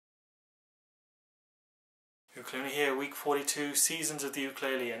Ukulele here, week 42, Seasons of the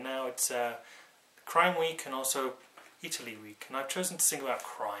Ukulele, and now it's Crime Week and also Italy Week. And I've chosen to sing about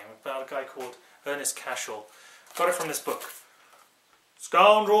crime, about a guy called Ernest Cashel. Got it from this book,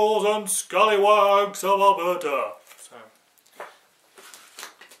 Scoundrels and Scallywags of Alberta. So,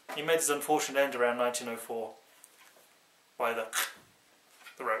 he made his unfortunate end around 1904 by the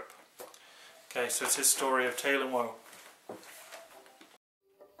rope. Okay, so it's his story of tale and woe.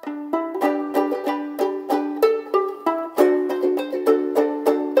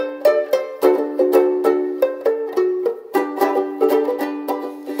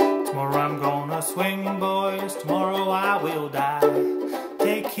 Swing, boys, tomorrow I will die.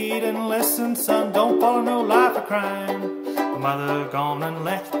 Take heed and listen, son, don't follow no life of crime. My mother gone and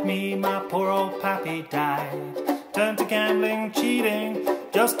left me, my poor old pappy died. Turned to gambling, cheating,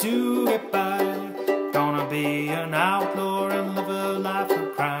 just to get by. Gonna be an outlaw and live a life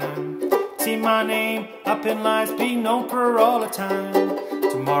of crime. See my name up in lights, be known for all the time.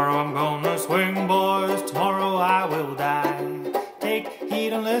 Tomorrow I'm gonna swing, boys, tomorrow I will die. Take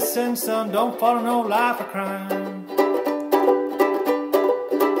heed and listen, son, don't follow no life of crime.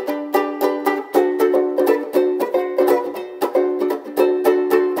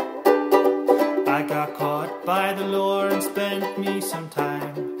 I got caught by the law and spent me some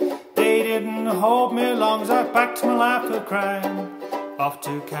time. They didn't hold me long as I back to my life of crime. Off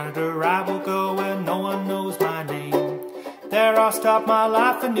to Canada I will go where no one knows my name. There I'll start my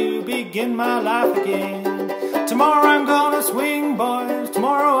life anew, begin my life again. Tomorrow I'm gonna swing, boys,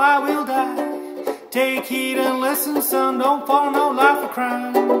 tomorrow I will die. Take heed and listen, son, don't follow no life of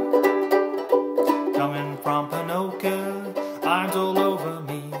crime. Coming from Pinoka, arms all over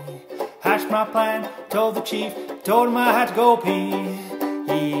me. Hatched my plan, told the chief, told him I had to go pee.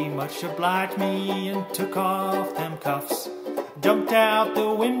 He much obliged me and took off them cuffs. Jumped out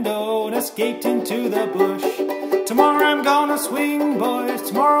the window and escaped into the bush. Tomorrow I'm gonna swing, boys,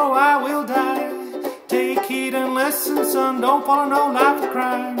 tomorrow I will die. Take heed and listen, son, don't follow no life of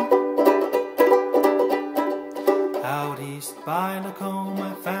crime. Out east by Lacombe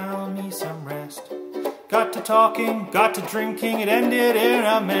I found me some rest. Got to talking, got to drinking, it ended in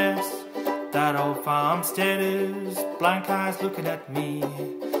a mess. That old farmsteader's blank eyes looking at me.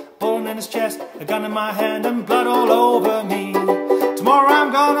 Bullet in his chest, a gun in my hand and blood all over me. Tomorrow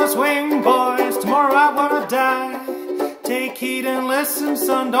I'm gonna swing, boys, tomorrow I wanna die. Take heed and listen,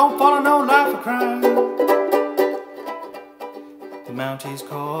 son, don't follow no life of crime. The Mounties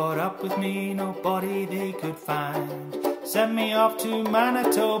caught up with me, no body they could find. Sent me off to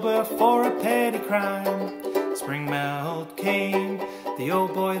Manitoba for a petty crime. Spring melt came, the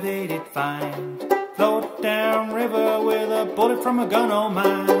old boy they did find. Float down river with a bullet from a gun o'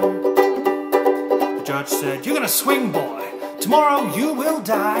 mine. The judge said, "You're gonna swing, boy, tomorrow you will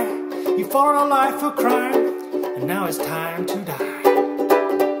die. You followed a life of crime, and now it's time to die."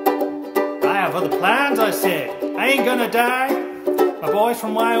 "I have other plans," I said, "I ain't gonna die. My boys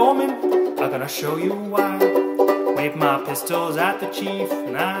from Wyoming are gonna show you why." Waved my pistols at the chief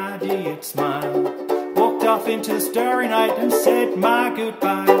and I did smile. Walked off into the starry night and said my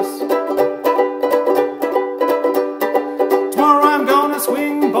goodbyes. Tomorrow I'm gonna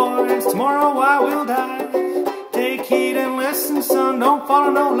swing, boys, tomorrow I will die. Take heed and listen, son, don't follow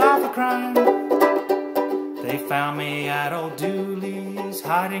no life of crime. They found me at old Dooley's,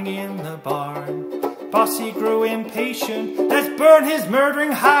 hiding in the barn. Posse grew impatient, let's burn his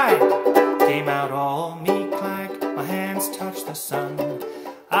murdering hide. Came out all meek-like, my hands touched the sun.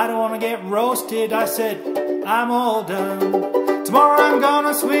 I don't wanna get roasted, I said, I'm all done. Tomorrow I'm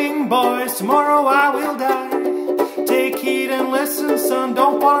gonna swing, boys, tomorrow I will die. Take heed and listen, son,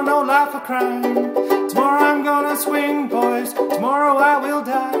 don't follow no life of crime. Tomorrow I'm gonna swing, boys, tomorrow I will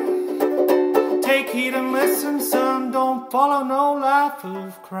die. Take heed and listen, son, don't follow no life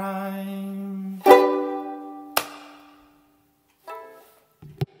of crime.